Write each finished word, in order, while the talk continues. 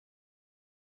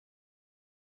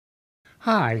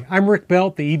Hi, I'm Rick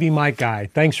Belt, the TheEVMicGuy.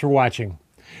 Thanks for watching.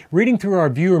 Reading through our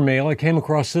viewer mail, I came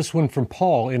across this one from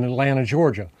Paul in Atlanta,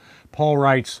 Georgia. Paul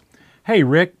writes, "Hey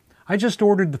Rick, I just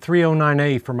ordered the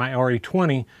 309A for my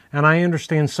RE20 and I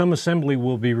understand some assembly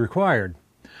will be required.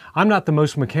 I'm not the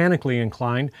most mechanically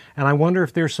inclined and I wonder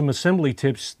if there's some assembly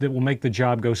tips that will make the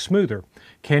job go smoother.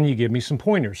 Can you give me some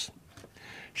pointers?"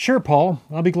 Sure, Paul,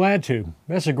 I'll be glad to.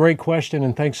 That's a great question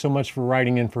and thanks so much for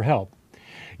writing in for help.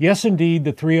 Yes, indeed,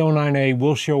 the 309A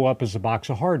will show up as a box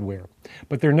of hardware,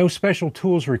 but there are no special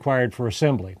tools required for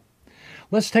assembly.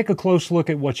 Let's take a close look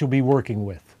at what you'll be working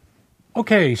with.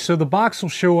 Okay, so the box will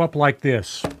show up like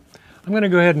this. I'm going to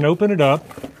go ahead and open it up.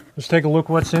 Let's take a look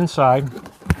what's inside.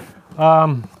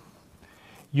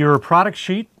 Your product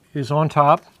sheet is on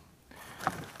top.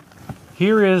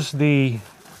 Here is the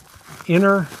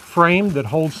inner frame that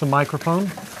holds the microphone.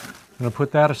 I'm going to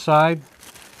put that aside,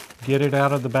 get it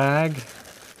out of the bag,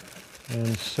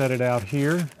 and set it out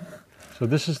here. So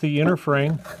this is the inner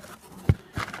frame.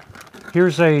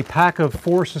 Here's a pack of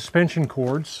 4 suspension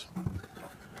cords.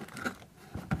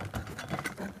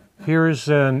 Here's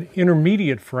an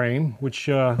intermediate frame, which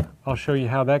I'll show you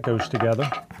how that goes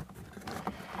together.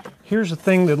 Here's a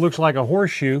thing that looks like a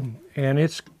horseshoe, and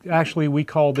it's actually, we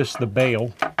call this the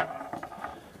bail.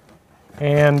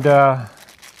 And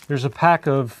there's a pack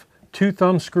of 2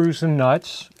 thumb screws and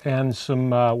nuts and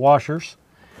some washers.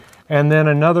 And then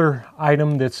another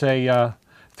item that's a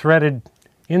threaded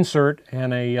insert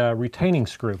and a retaining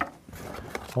screw,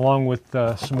 along with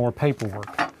some more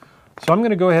paperwork. So I'm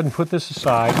going to go ahead and put this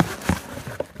aside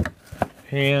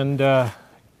and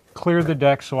clear the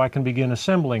deck so I can begin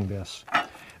assembling this.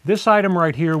 This item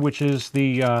right here, which is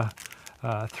the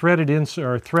threaded insert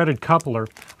or threaded coupler,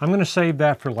 I'm going to save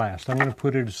that for last. I'm going to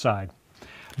put it aside.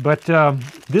 But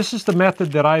this is the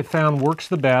method that I've found works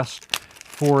the best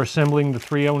for assembling the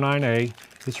 309A.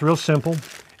 It's real simple,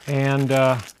 and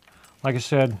like I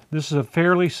said, this is a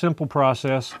fairly simple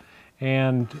process,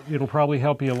 and it'll probably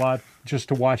help you a lot just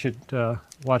to watch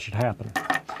it happen.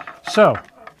 So,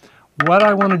 what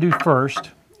I want to do first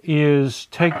is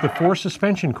take the 4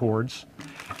 suspension cords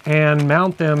and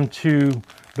mount them to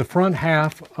the front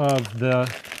half of the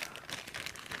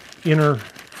inner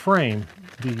frame,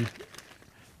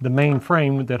 the main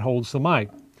frame that holds the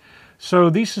mic.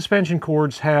 So these suspension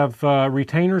cords have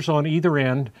retainers on either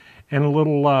end and a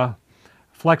little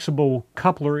flexible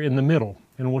coupler in the middle,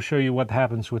 and we'll show you what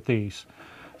happens with these.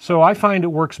 So I find it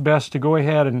works best to go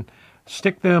ahead and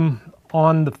stick them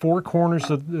on the 4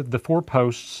 corners of the 4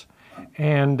 posts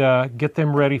and get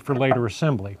them ready for later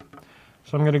assembly.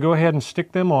 So I'm going to go ahead and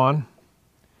stick them on,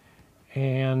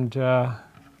 and it's a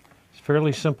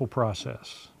fairly simple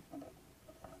process.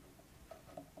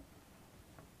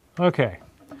 Okay.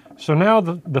 So now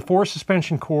the 4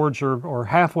 suspension cords are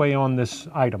halfway on this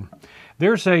item.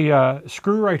 There's a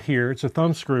screw right here, it's a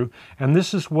thumb screw, and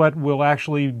this is what will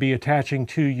actually be attaching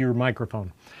to your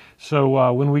microphone.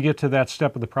 So when we get to that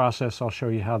step of the process, I'll show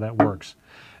you how that works.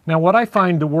 Now what I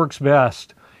find that works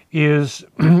best is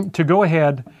to go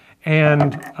ahead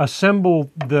and assemble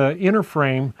the inner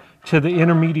frame to the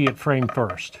intermediate frame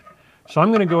first. So I'm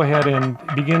going to go ahead and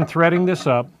begin threading this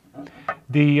up.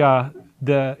 The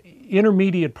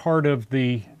intermediate part of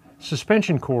the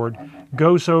suspension cord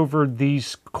goes over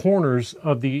these corners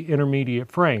of the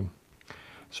intermediate frame.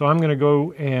 So I'm going to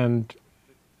go and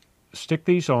stick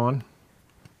these on.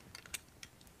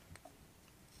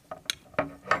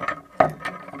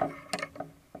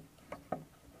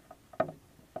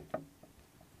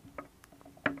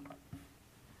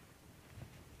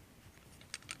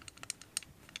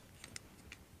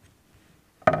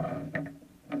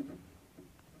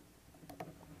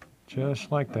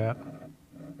 Just like that.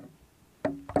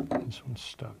 This one's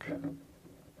stuck.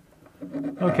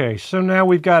 Okay, so now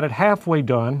we've got it halfway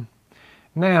done.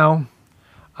 Now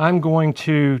I'm going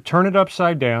to turn it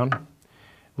upside down,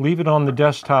 leave it on the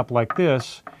desktop like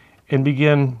this, and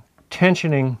begin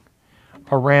tensioning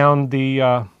around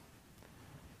the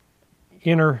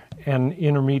inner and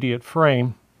intermediate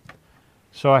frame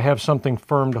so I have something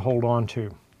firm to hold on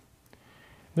to.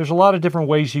 There's a lot of different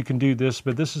ways you can do this,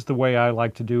 but this is the way I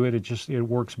like to do it. It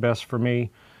works best for me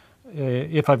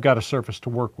if I've got a surface to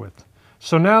work with.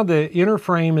 So now the inner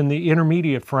frame and the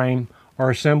intermediate frame are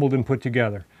assembled and put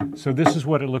together. So this is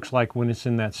what it looks like when it's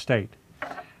in that state.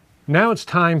 Now it's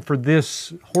time for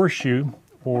this horseshoe,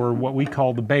 or what we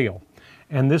call the bail.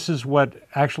 And this is what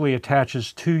actually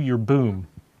attaches to your boom.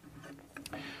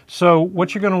 So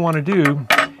what you're going to want to do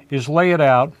is lay it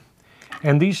out,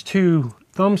 and these 2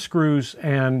 thumb screws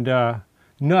and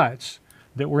nuts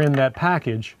that were in that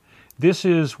package, this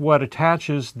is what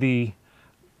attaches the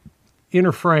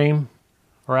inner frame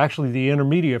or actually the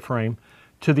intermediate frame,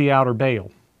 to the outer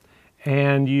bail.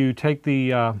 And you take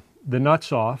the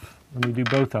nuts off. Let me do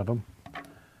both of them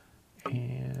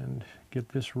and get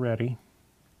this ready.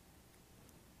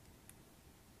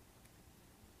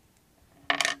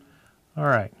 All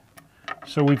right,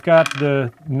 so we've got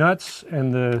the nuts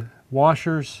and the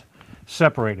washers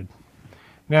separated.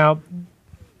 Now,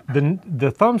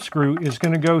 the thumb screw is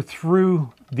going to go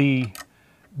through the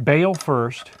bail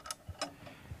first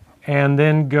and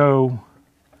then go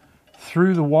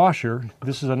through the washer.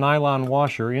 This is a nylon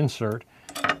washer insert,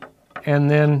 and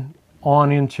then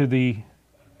on into the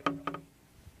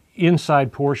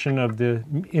inside portion of the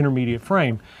intermediate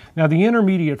frame. Now, the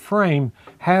intermediate frame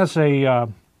has a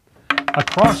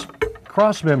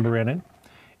cross member in it,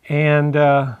 and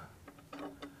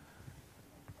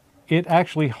it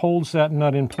actually holds that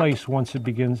nut in place once you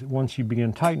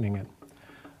begin tightening it.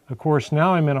 Of course,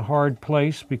 now I'm in a hard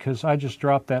place because I just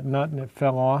dropped that nut and it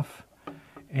fell off,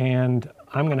 and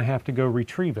I'm going to have to go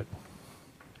retrieve it.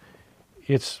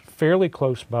 It's fairly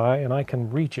close by and I can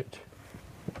reach it.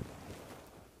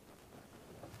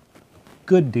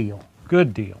 Good deal,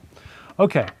 good deal.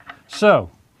 Okay, so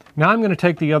now I'm going to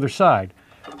take the other side.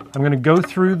 I'm going to go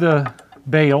through the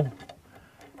bail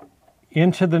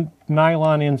into the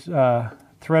nylon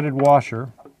threaded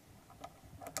washer,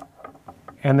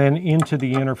 and then into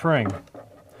the inner frame.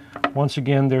 Once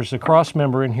again, there's a cross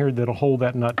member in here that'll hold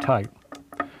that nut tight.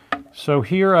 So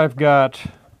here I've got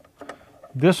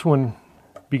this one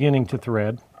beginning to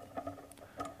thread.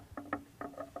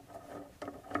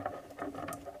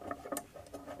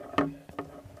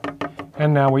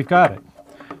 And now we've got it.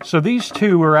 So these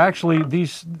two are actually,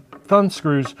 these thumb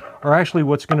screws are actually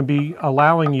what's going to be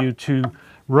allowing you to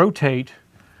rotate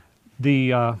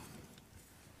the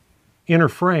inner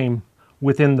frame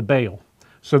within the bail.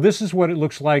 So this is what it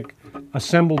looks like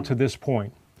assembled to this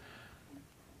point.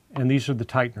 And these are the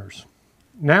tighteners.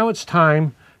 Now it's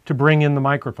time to bring in the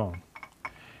microphone.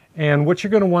 And what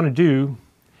you're going to want to do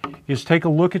is take a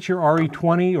look at your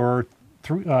RE20 or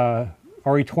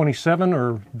RE27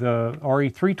 or the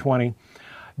RE320.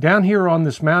 Down here on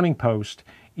this mounting post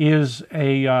is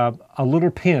a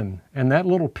little pin, and that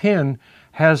little pin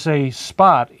has a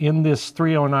spot in this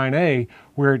 309A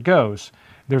where it goes.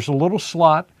 There's a little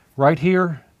slot right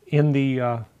here in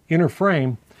the inner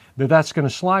frame that's going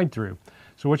to slide through.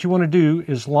 So what you want to do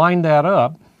is line that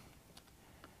up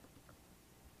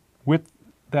with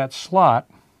that slot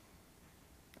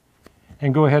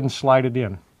and go ahead and slide it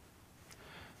in.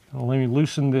 Now let me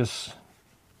loosen this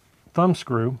thumb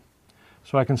screw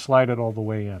so I can slide it all the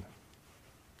way in.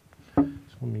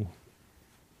 So let me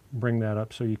bring that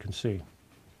up so you can see.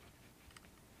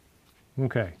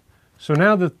 Okay, so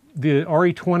now that the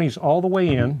RE20 is all the way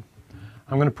in,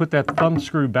 I'm going to put that thumb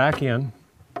screw back in.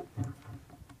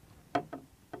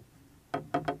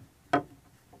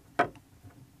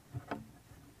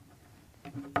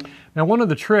 Now, one of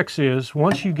the tricks is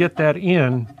once you get that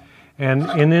in and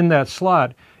in that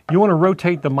slot, you want to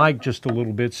rotate the mic just a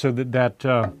little bit so that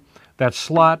that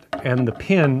slot and the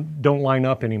pin don't line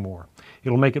up anymore.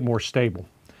 It'll make it more stable.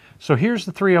 So here's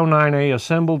the 309A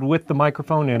assembled with the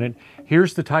microphone in it.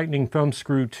 Here's the tightening thumb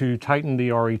screw to tighten the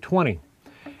RE20.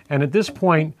 And at this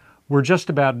point, we're just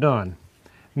about done.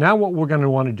 Now what we're going to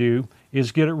want to do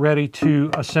is get it ready to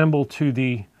assemble to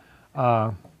the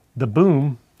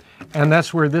boom, and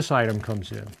that's where this item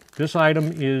comes in. This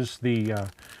item is the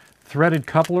threaded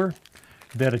coupler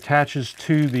that attaches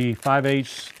to the 5/8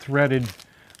 threaded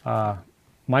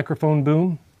microphone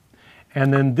boom.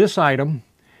 And then this item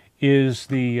is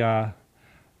the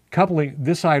coupling.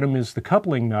 This item is the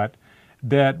coupling nut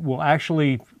that will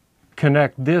actually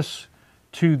connect this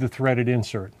to the threaded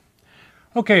insert.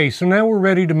 Okay, so now we're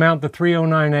ready to mount the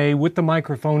 309A with the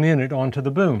microphone in it onto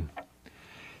the boom.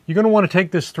 You're going to want to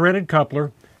take this threaded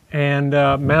coupler and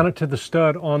mount it to the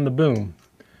stud on the boom.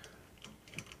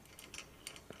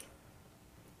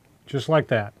 Just like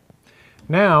that.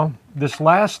 Now, this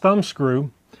last thumb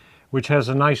screw, which has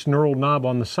a nice knurled knob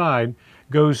on the side,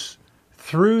 goes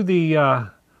through the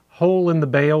hole in the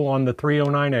bail on the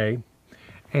 309A,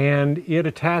 and it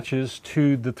attaches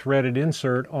to the threaded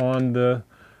insert on the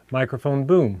microphone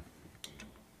boom.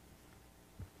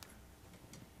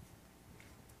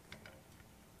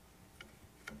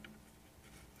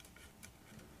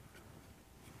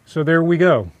 So there we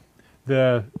go.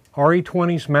 The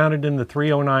RE20 is mounted in the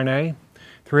 309A.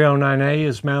 309A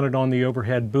is mounted on the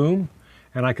overhead boom,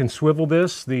 and I can swivel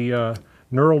this. The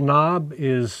knurled knob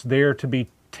is there to be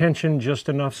tensioned just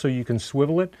enough so you can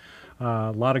swivel it.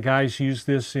 A lot of guys use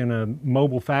this in a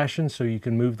mobile fashion so you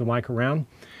can move the mic around.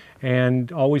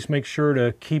 And always make sure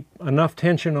to keep enough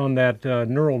tension on that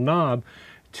knurled knob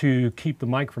to keep the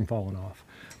mic from falling off.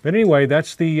 But anyway,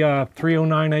 that's the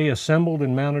 309A assembled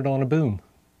and mounted on a boom.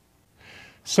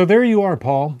 So there you are,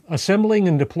 Paul. Assembling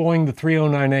and deploying the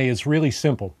 309A is really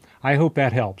simple. I hope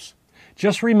that helps.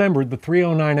 Just remember the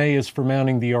 309A is for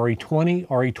mounting the RE20,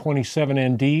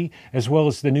 RE27ND, as well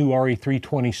as the new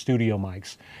RE320 studio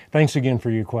mics. Thanks again for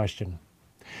your question.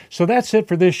 So that's it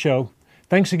for this show.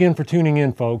 Thanks again for tuning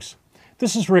in, folks.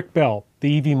 This is Rick Bell,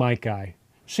 the EV Mic Guy.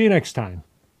 See you next time.